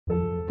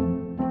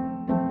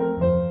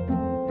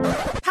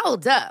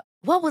Hold up.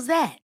 What was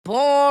that?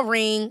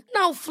 Boring.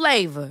 No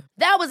flavor.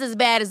 That was as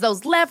bad as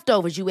those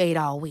leftovers you ate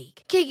all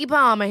week. Keke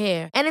Palmer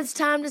here, and it's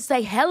time to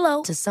say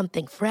hello to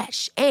something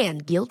fresh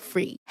and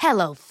guilt-free.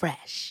 Hello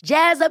Fresh.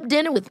 Jazz up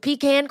dinner with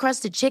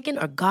pecan-crusted chicken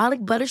or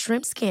garlic butter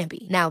shrimp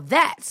scampi. Now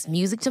that's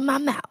music to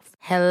my mouth.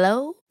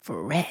 Hello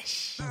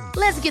Fresh.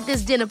 Let's get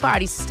this dinner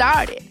party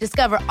started.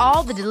 Discover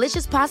all the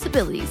delicious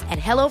possibilities at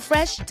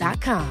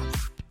hellofresh.com.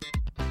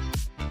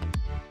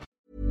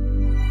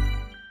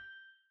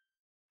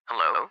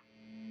 Hello?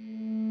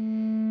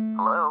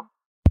 Hello?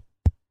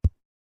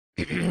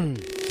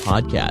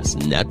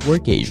 Podcast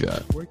Network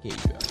Asia.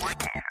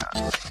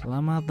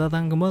 Selamat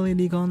datang kembali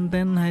di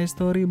konten High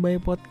Story by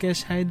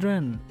Podcast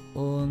Hydran.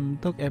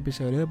 Untuk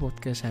episode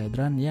Podcast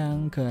Hydran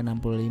yang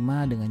ke-65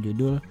 dengan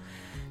judul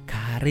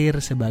Karir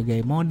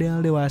sebagai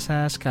model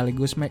dewasa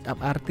sekaligus makeup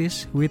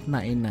artist with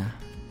Naina.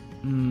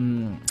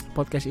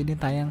 Podcast ini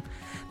tayang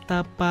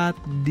tepat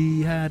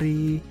di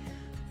hari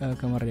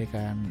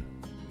kemerdekaan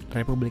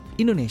Republik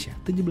Indonesia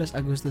 17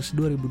 Agustus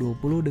 2020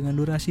 dengan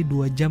durasi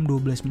 2 jam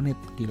 12 menit.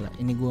 Gila,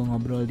 ini gue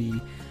ngobrol di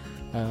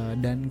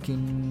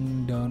Dunkin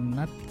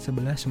Donut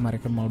sebelah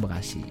Sumarekon Mall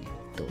Bekasi.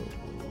 Tuh,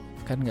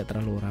 kan gak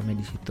terlalu ramai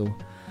di situ.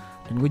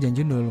 Dan gue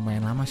janjian udah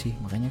lumayan lama sih,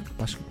 makanya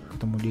pas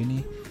ketemu dia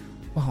nih,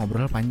 wah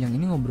ngobrol panjang.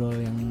 Ini ngobrol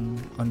yang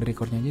on the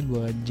recordnya aja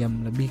 2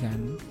 jam lebih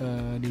kan.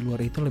 Di luar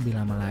itu lebih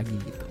lama lagi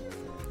gitu.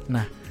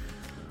 Nah,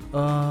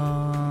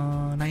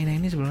 Naina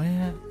ini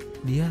sebenarnya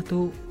dia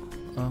tuh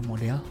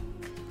model,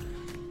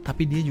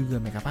 tapi dia juga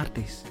makeup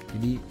artist.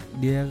 Jadi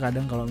dia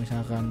kadang kalau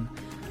misalkan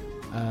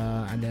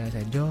ada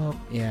side job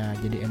ya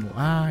jadi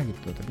MUA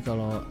gitu. Tapi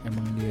kalau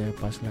emang dia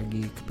pas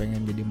lagi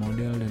kepengen jadi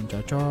model dan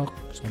cocok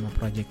sama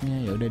projectnya,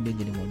 ya udah dia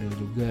jadi model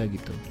juga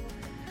gitu.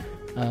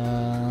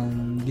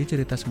 Dia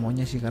cerita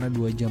semuanya sih, karena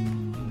 2 jam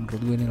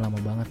menurut gue ini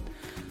lama banget.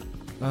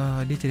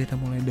 Dia cerita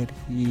mulai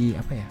dari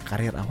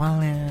karir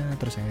awalnya,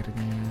 terus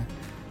akhirnya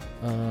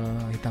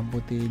hitam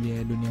putih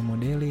dia dunia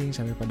modeling,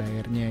 sampai pada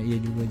akhirnya ia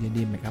juga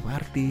jadi makeup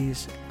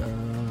artist,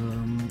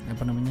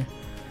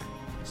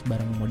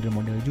 sebarang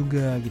model-model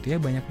juga gitu ya.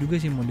 Banyak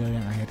juga sih model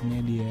yang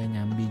akhirnya dia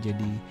nyambi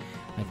jadi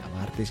makeup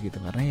artist gitu,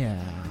 karena ya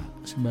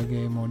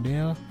sebagai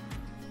model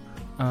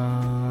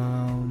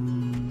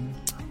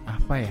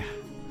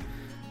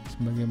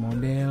sebagai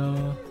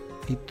model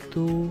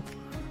itu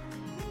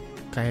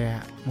kayak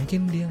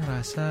mungkin dia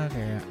ngerasa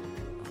kayak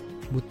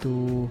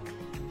butuh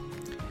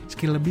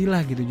skill lebih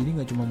lah gitu. Jadi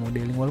nggak cuma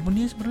modeling, walaupun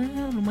dia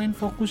sebenarnya lumayan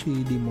fokus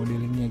sih di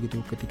modelingnya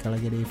gitu. Ketika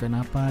lagi ada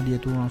event apa, dia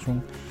tuh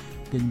langsung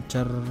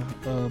gencar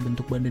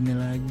bentuk badannya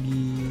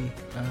lagi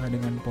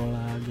dengan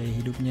pola gaya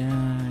hidupnya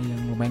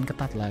yang lumayan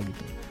ketat lah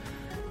gitu.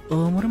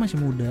 Umurnya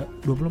masih muda,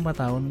 24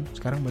 tahun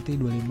sekarang, berarti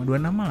 26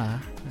 lah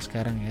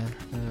sekarang ya.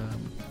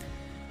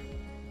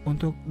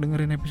 Untuk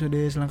dengerin episode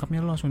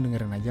selengkapnya lo langsung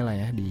dengerin aja lah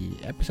ya di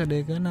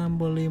episode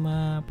ke-65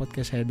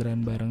 Podcast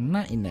Hydran bareng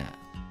Naina.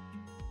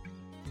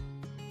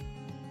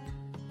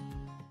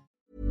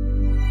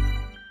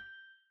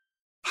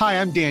 Hi,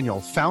 I'm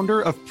Daniel,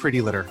 founder of Pretty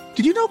Litter.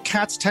 Did you know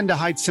cats tend to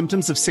hide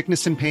symptoms of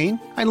sickness and pain?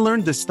 I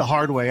learned this the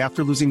hard way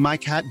after losing my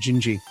cat,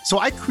 Gingy. So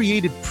I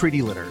created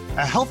Pretty Litter,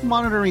 a health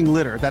monitoring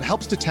litter that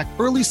helps detect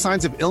early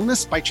signs of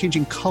illness by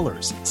changing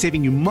colors,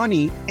 saving you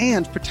money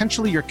and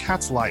potentially your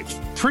cat's life.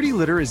 Pretty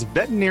Litter is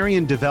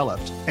veterinarian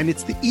developed, and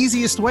it's the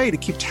easiest way to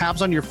keep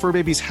tabs on your fur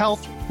baby's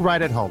health right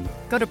at home.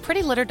 Go to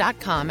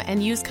prettylitter.com and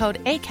use code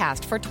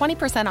ACAST for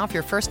 20% off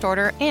your first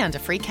order and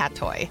a free cat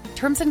toy.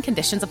 Terms and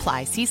conditions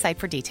apply. See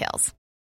site for details.